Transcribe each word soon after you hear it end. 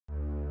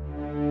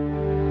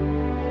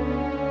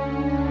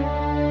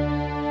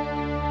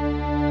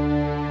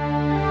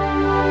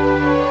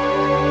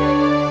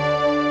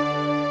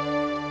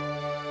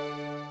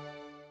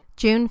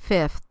June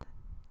 5th,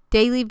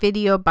 Daily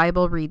Video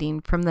Bible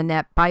Reading from the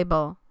Net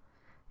Bible,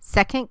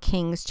 2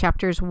 Kings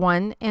chapters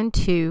 1 and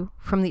 2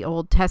 from the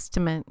Old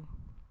Testament.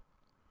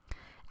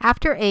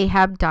 After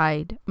Ahab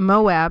died,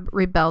 Moab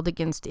rebelled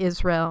against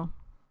Israel.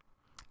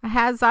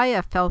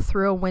 Ahaziah fell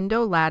through a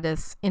window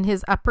lattice in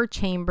his upper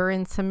chamber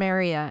in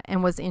Samaria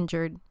and was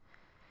injured.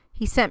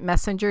 He sent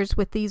messengers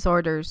with these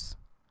orders: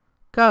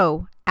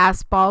 "Go,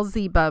 ask Baal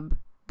Zebub,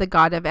 the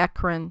god of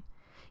Ekron,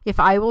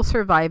 if I will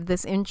survive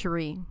this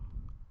injury."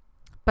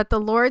 But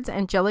the Lord's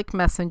angelic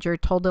messenger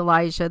told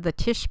Elijah the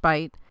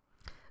Tishbite,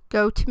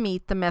 "Go to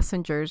meet the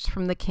messengers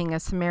from the king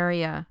of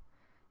Samaria.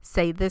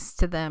 Say this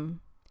to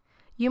them: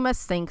 you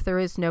must think there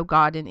is no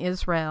God in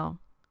Israel.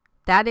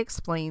 That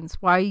explains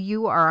why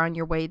you are on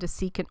your way to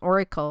seek an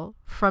oracle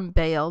from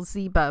Baal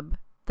Zebub,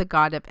 the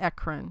god of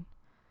Ekron.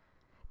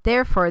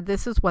 Therefore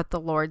this is what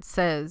the Lord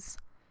says: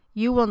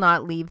 you will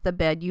not leave the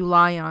bed you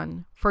lie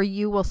on, for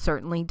you will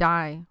certainly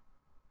die."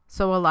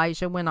 So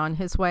Elijah went on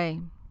his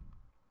way.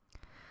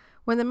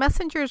 When the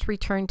messengers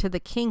returned to the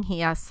king,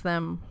 he asked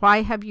them,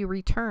 "Why have you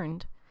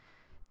returned?"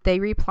 They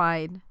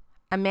replied,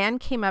 "A man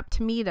came up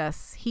to meet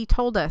us. He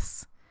told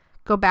us,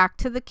 'Go back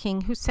to the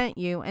king who sent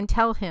you and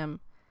tell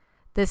him,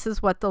 this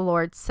is what the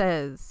Lord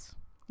says: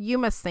 you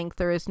must think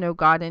there is no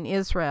God in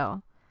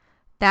Israel.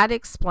 That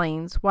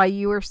explains why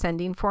you are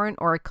sending for an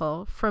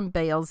oracle from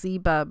Baal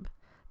Zebub,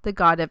 the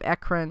god of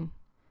Ekron.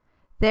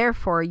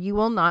 Therefore you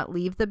will not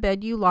leave the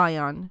bed you lie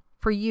on,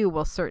 for you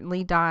will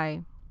certainly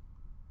die."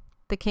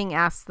 The king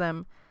asked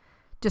them,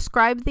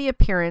 "Describe the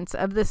appearance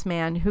of this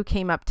man who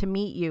came up to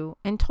meet you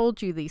and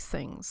told you these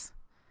things."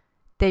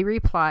 They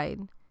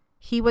replied,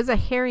 "He was a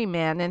hairy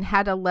man and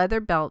had a leather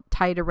belt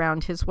tied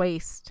around his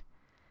waist."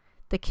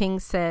 The king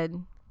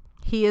said,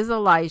 "He is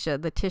Elijah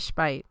the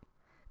Tishbite."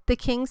 The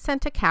king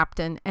sent a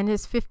captain and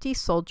his 50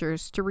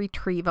 soldiers to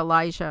retrieve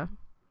Elijah.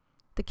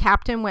 The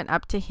captain went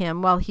up to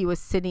him while he was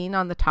sitting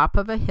on the top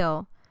of a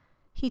hill.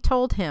 He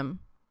told him,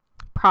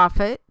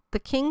 "Prophet, the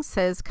king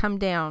says, come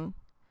down."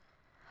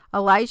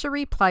 Elijah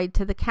replied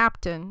to the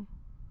captain,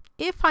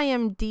 "If I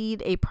am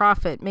indeed a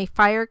prophet, may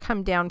fire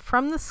come down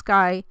from the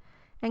sky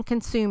and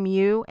consume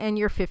you and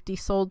your 50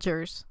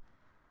 soldiers."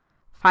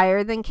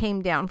 Fire then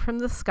came down from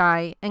the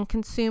sky and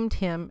consumed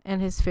him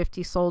and his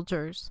 50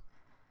 soldiers.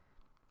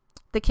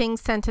 The king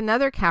sent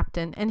another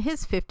captain and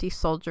his 50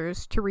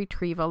 soldiers to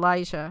retrieve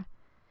Elijah.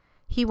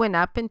 He went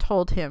up and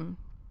told him,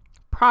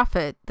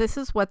 "Prophet, this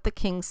is what the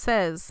king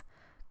says: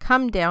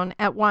 come down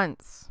at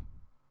once."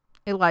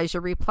 Elijah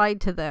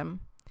replied to them,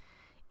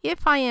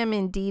 "If I am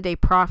indeed a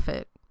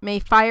prophet, may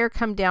fire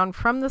come down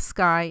from the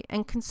sky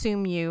and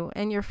consume you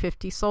and your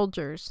 50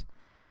 soldiers."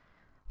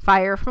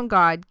 Fire from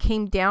God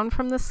came down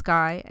from the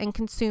sky and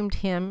consumed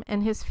him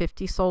and his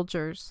 50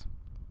 soldiers.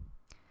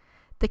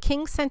 The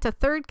king sent a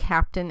third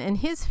captain and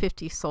his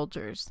 50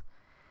 soldiers.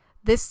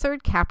 This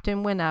third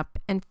captain went up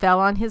and fell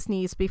on his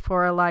knees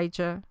before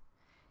Elijah.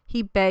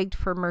 He begged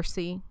for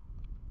mercy.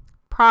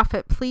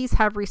 "Prophet, please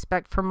have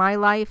respect for my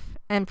life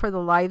and for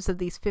the lives of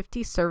these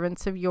 50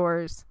 servants of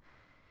yours."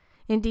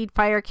 Indeed,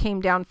 fire came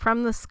down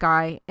from the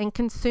sky and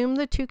consumed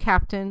the 2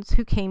 captains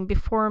who came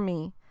before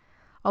me,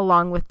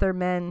 along with their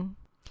men.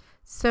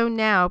 So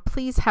now,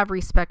 please have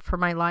respect for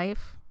my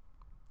life."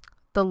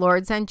 The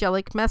Lord's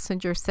angelic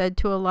messenger said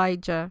to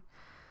Elijah,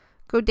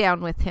 "Go down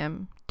with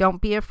him.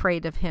 Don't be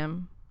afraid of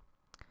him."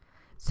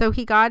 So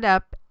he got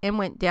up and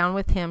went down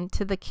with him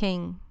to the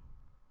king.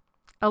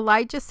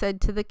 Elijah said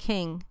to the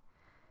king,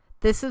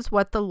 "This is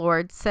what the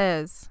Lord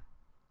says: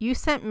 you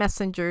sent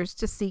messengers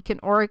to seek an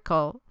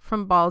oracle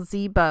from Baal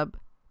Zebub,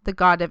 the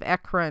god of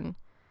Ekron.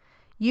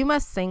 You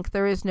must think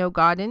there is no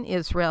God in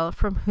Israel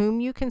from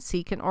whom you can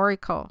seek an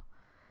oracle.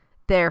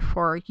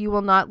 Therefore you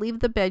will not leave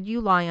the bed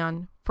you lie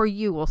on, for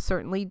you will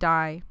certainly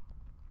die."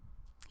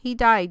 He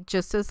died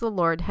just as the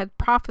Lord had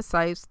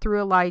prophesied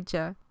through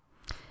Elijah.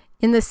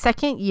 In the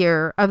 2nd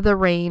year of the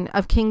reign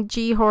of King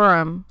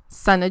Jehoram,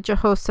 son of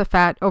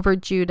Jehoshaphat over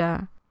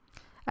Judah,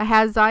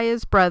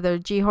 Ahaziah's brother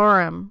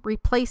Jehoram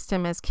replaced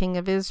him as king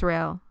of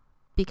Israel,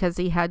 because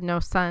he had no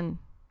son.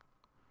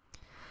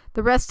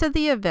 The rest of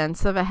the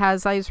events of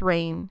Ahaziah's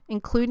reign,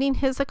 including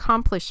his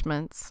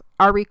accomplishments,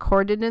 are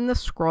recorded in the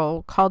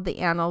scroll called the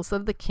Annals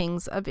of the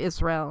Kings of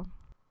Israel.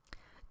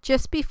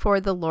 Just before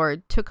the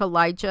Lord took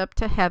Elijah up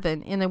to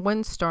heaven in a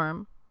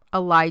windstorm,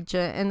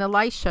 Elijah and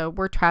Elisha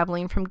were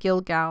traveling from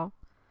Gilgal.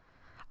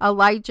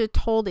 Elijah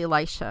told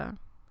Elisha,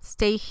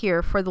 "Stay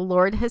here, for the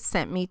Lord has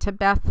sent me to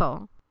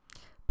Bethel."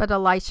 But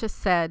Elisha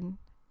said,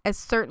 "As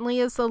certainly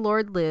as the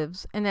Lord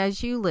lives, and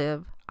as you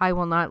live, I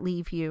will not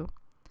leave you."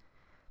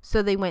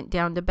 So they went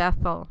down to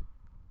Bethel.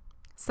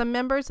 Some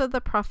members of the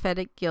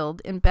prophetic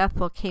guild in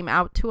Bethel came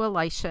out to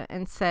Elisha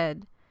and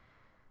said,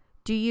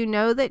 "Do you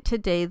know that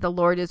today the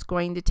Lord is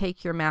going to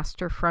take your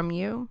master from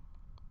you?"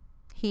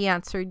 He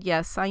answered,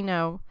 "Yes, I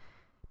know.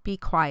 Be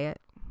quiet."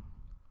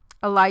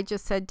 Elijah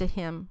said to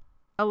him,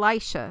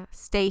 "Elisha,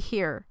 stay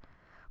here,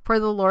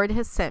 for the Lord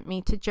has sent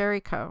me to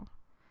Jericho."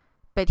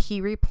 But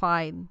he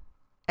replied,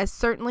 "As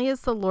certainly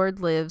as the Lord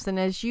lives and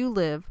as you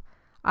live,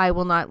 I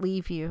will not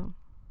leave you."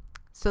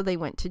 So they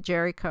went to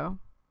Jericho.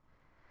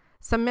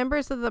 Some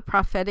members of the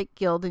prophetic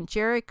guild in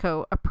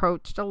Jericho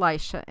approached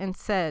Elisha and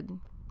said,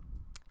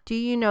 "Do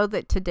you know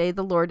that today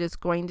the Lord is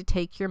going to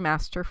take your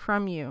master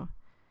from you?"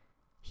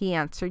 He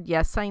answered,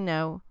 "Yes, I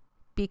know.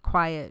 Be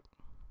quiet."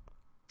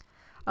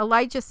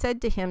 Elijah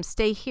said to him,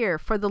 "Stay here,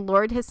 for the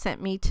Lord has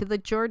sent me to the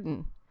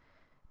Jordan."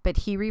 But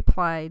he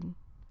replied,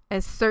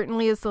 "As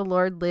certainly as the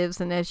Lord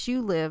lives and as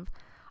you live,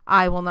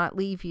 I will not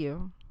leave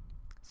you."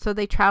 So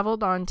they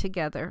traveled on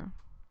together.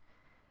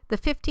 The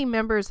 50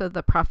 members of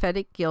the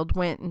prophetic guild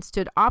went and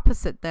stood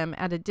opposite them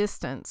at a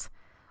distance,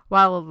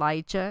 while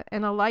Elijah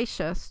and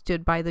Elisha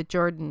stood by the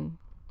Jordan.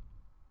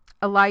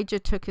 Elijah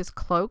took his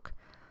cloak,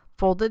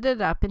 folded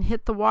it up, and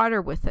hit the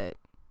water with it.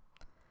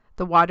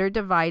 The water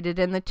divided,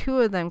 and the two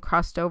of them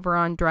crossed over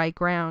on dry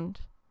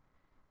ground.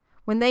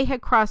 When they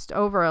had crossed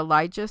over,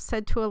 Elijah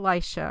said to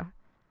Elisha,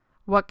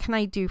 "What can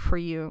I do for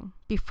you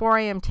before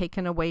I am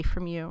taken away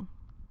from you?"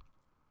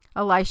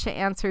 Elisha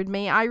answered,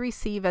 "May I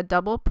receive a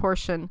double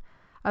portion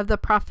of the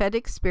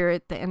prophetic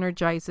spirit that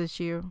energizes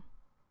you?"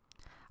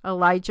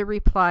 Elijah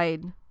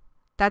replied,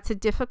 "That's a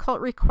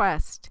difficult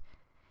request.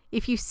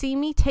 If you see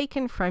me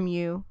taken from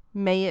you,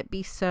 may it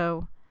be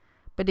so.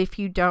 But if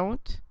you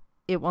don't,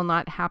 it will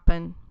not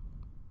happen."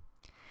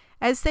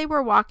 As they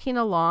were walking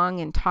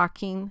along and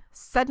talking,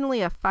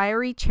 suddenly a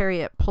fiery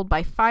chariot pulled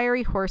by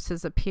fiery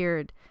horses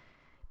appeared.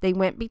 They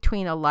went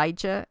between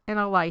Elijah and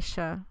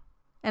Elisha,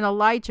 and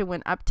Elijah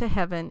went up to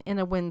heaven in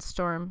a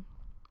windstorm.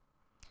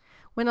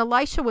 When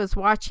Elisha was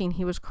watching,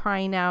 he was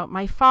crying out,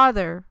 my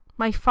father,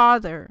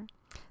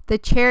 the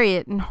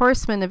chariot and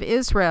horsemen of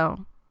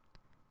Israel."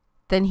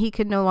 Then he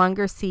could no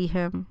longer see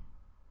him.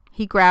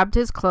 He grabbed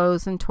his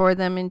clothes and tore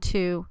them in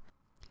two.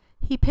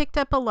 He picked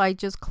up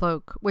Elijah's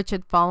cloak, which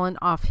had fallen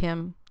off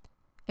him,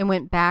 and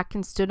went back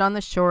and stood on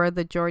the shore of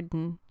the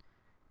Jordan.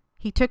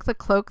 He took the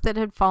cloak that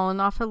had fallen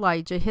off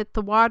Elijah, hit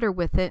the water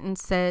with it, and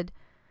said,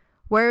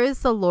 "Where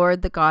is the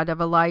Lord, the God of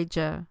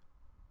Elijah?"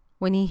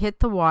 When he hit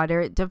the water,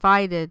 it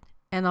divided,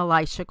 and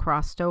Elisha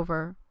crossed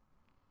over.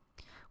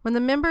 When the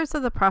members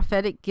of the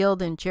prophetic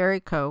guild in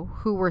Jericho,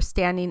 who were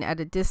standing at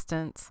a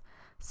distance,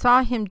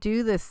 saw him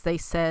do this, they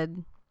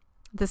said,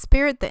 "The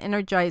spirit that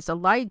energized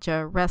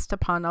Elijah rests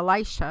upon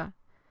Elisha."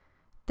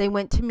 They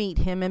went to meet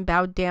him and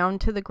bowed down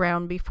to the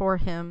ground before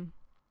him.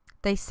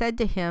 They said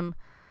to him,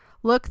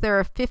 "Look, there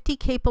are 50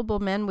 capable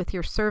men with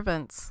your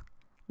servants.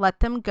 Let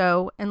them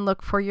go and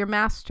look for your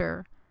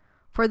master,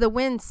 for the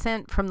wind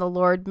sent from the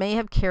Lord may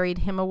have carried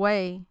him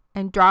away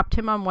and dropped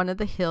him on one of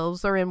the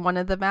hills or in one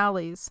of the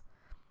valleys."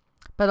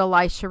 But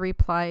Elisha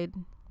replied,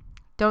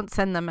 "Don't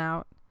send them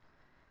out."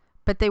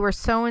 But they were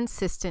so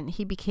insistent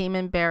he became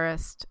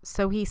embarrassed,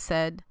 so he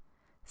said,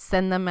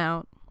 "Send them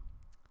out."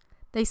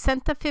 They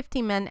sent the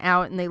 50 men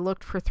out, and they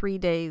looked for 3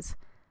 days,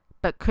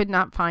 but could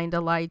not find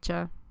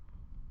Elijah.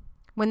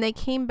 When they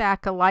came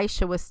back,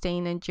 Elisha was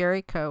staying in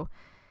Jericho.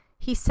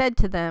 He said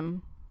to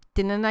them,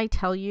 "Didn't I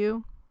tell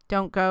you?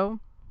 Don't go."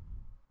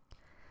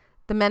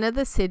 The men of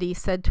the city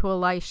said to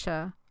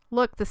Elisha,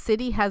 "Look, the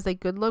city has a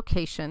good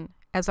location,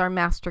 as our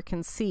master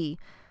can see,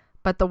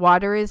 but the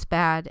water is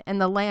bad,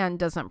 and the land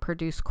doesn't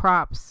produce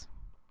crops."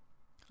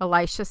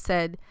 Elisha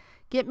said,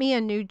 "Get me a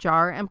new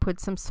jar and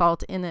put some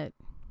salt in it."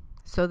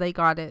 So they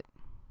got it.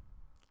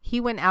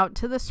 He went out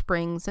to the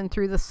springs and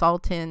threw the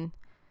salt in.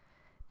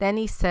 Then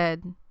he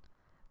said,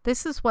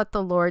 "This is what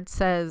the Lord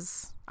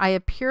says. I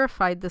have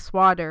purified this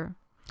water.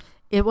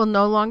 It will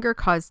no longer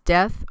cause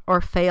death or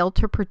fail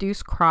to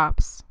produce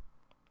crops."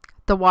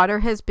 The water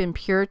has been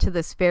pure to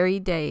this very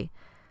day,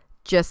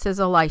 just as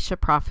Elisha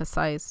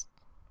prophesied.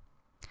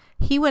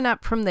 He went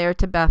up from there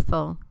to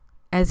Bethel.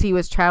 As he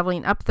was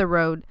traveling up the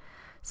road,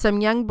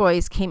 some young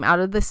boys came out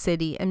of the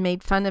city and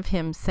made fun of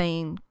him,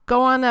 saying,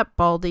 "Go on up,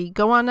 Baldy,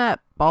 go on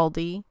up,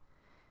 Baldy."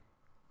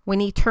 When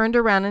he turned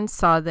around and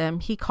saw them,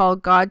 he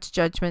called God's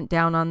judgment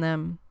down on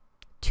them.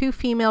 2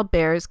 female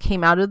bears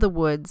came out of the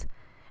woods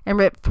and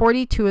ripped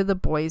 42 of the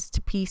boys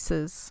to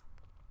pieces.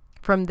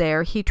 From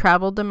there, he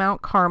traveled to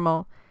Mount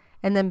Carmel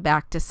and then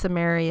back to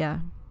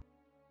Samaria.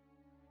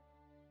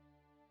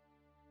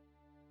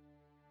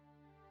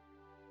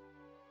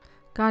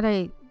 God,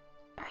 I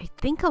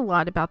think a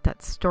lot about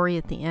that story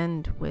at the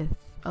end with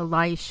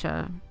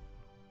Elisha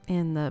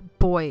and the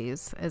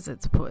boys, as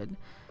it's put.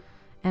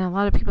 And a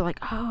lot of people are like,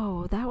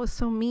 "Oh, that was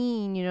so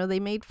mean. You know, they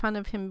made fun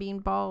of him being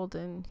bald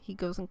and he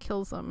goes and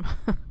kills them."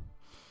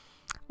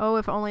 Oh,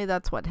 if only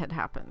that's what had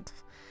happened.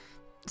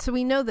 So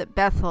we know that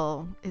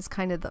Bethel is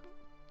kind of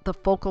the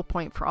focal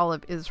point for all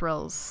of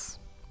Israel's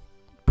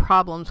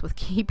problems with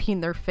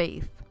keeping their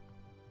faith.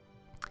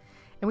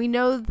 And we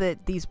know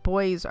that these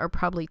boys are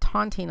probably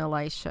taunting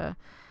Elisha.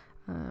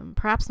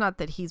 Perhaps not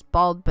that he's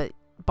bald, but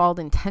bald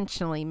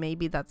intentionally.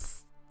 Maybe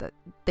that's that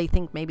they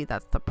think maybe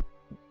that's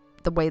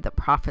the way that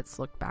prophets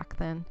looked back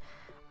then.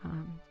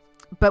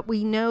 But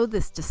we know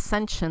this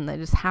dissension that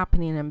is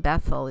happening in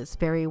Bethel is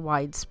very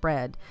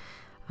widespread.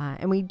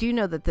 And we do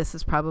know that this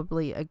is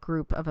probably a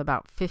group of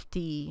about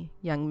 50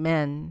 young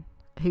men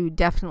who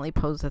definitely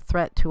pose a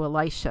threat to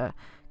Elisha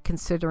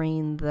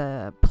considering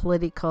the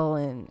political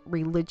and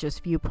religious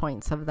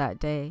viewpoints of that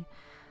day.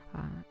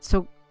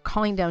 So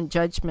calling down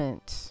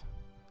judgment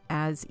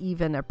as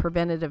even a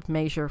preventative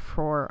measure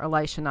for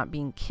Elisha not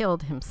being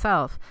killed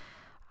himself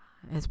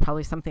is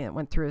probably something that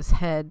went through his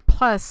head.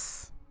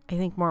 Plus, I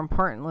think more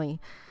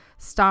importantly,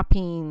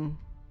 stopping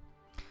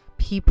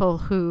people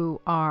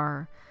who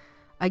are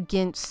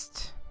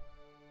against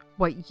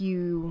what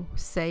you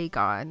say,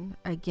 God,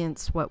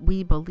 against what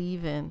we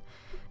believe in.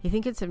 I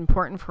think it's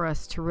important for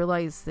us to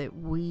realize that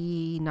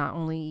we not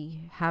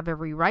only have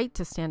every right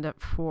to stand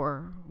up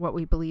for what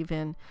we believe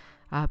in,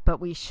 but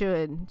we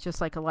should,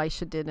 just like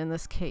Elisha did in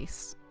this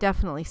case,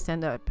 definitely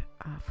stand up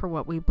for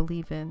what we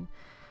believe in.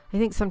 I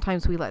think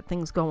sometimes we let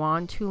things go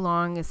on too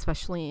long,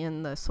 especially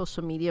in the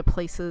social media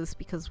places,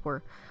 because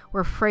we're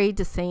afraid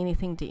to say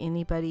anything to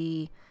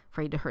anybody,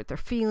 afraid to hurt their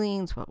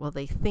feelings. What will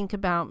they think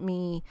about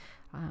me?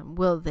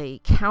 Will they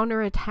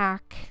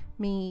counterattack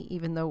me,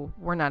 even though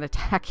we're not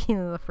attacking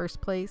in the first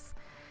place?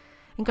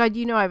 And God,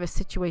 you know, I have a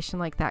situation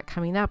like that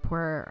coming up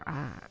where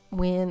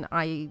when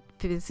I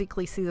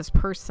physically see this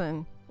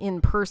person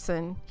in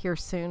person here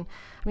soon,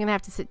 I'm going to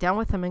have to sit down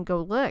with them and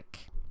go, look,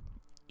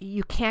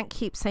 you can't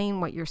keep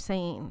saying what you're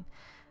saying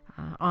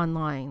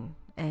online,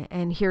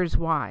 and here's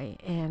why.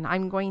 And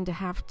I'm going to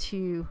have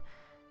to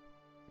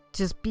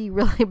just be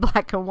really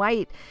black and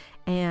white.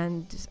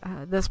 And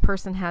this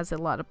person has a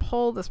lot of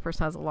pull. This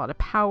person has a lot of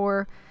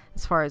power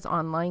as far as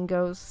online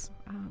goes.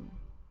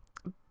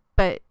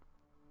 But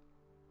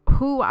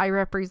who I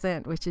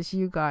represent, which is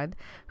you, God,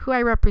 who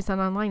I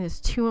represent online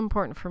is too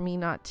important for me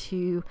not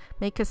to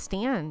make a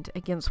stand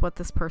against what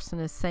this person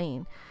is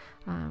saying.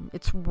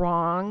 It's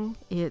wrong.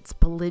 It's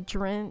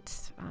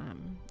belligerent.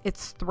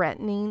 It's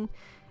threatening.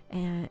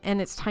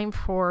 And it's time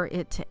for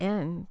it to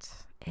end.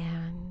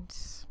 And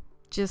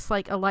just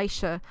like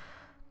Elisha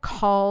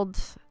called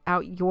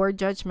out your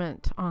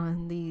judgment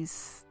on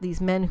these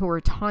men who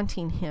were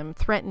taunting him,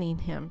 threatening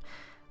him.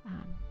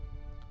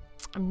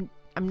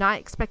 I'm not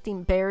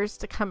expecting bears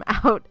to come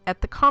out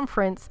at the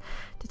conference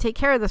to take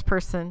care of this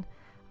person.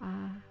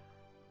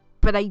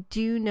 But I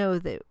do know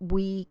that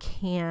we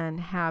can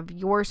have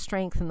your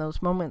strength in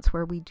those moments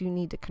where we do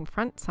need to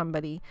confront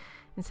somebody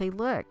and say,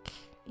 look,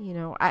 you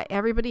know,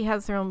 everybody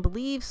has their own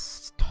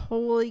beliefs.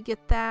 Totally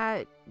get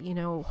that. You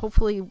know,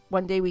 hopefully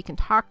one day we can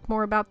talk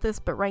more about this.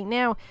 But right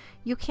now,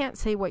 you can't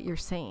say what you're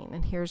saying.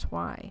 And here's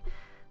why.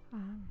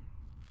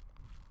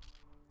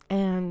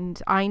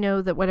 And I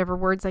know that whatever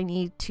words I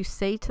need to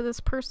say to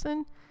this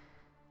person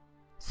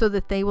so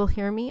that they will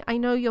hear me, I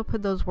know you'll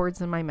put those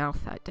words in my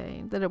mouth that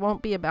day. That it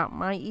won't be about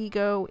my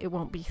ego. It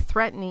won't be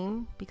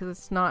threatening, because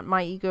it's not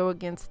my ego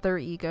against their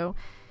ego.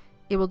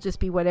 It will just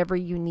be whatever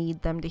you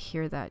need them to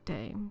hear that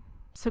day.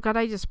 So God,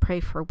 I just pray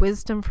for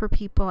wisdom for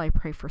people. I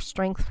pray for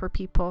strength for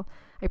people.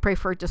 I pray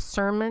for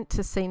discernment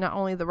to say not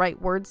only the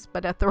right words,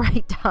 but at the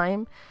right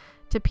time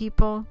to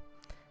people.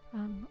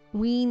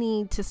 We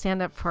need to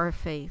stand up for our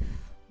faith.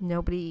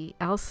 Nobody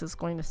else is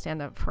going to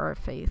stand up for our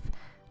faith.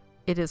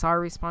 It is our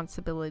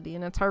responsibility,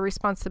 and it's our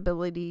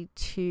responsibility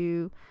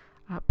to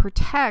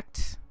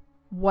protect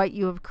what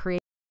you have created.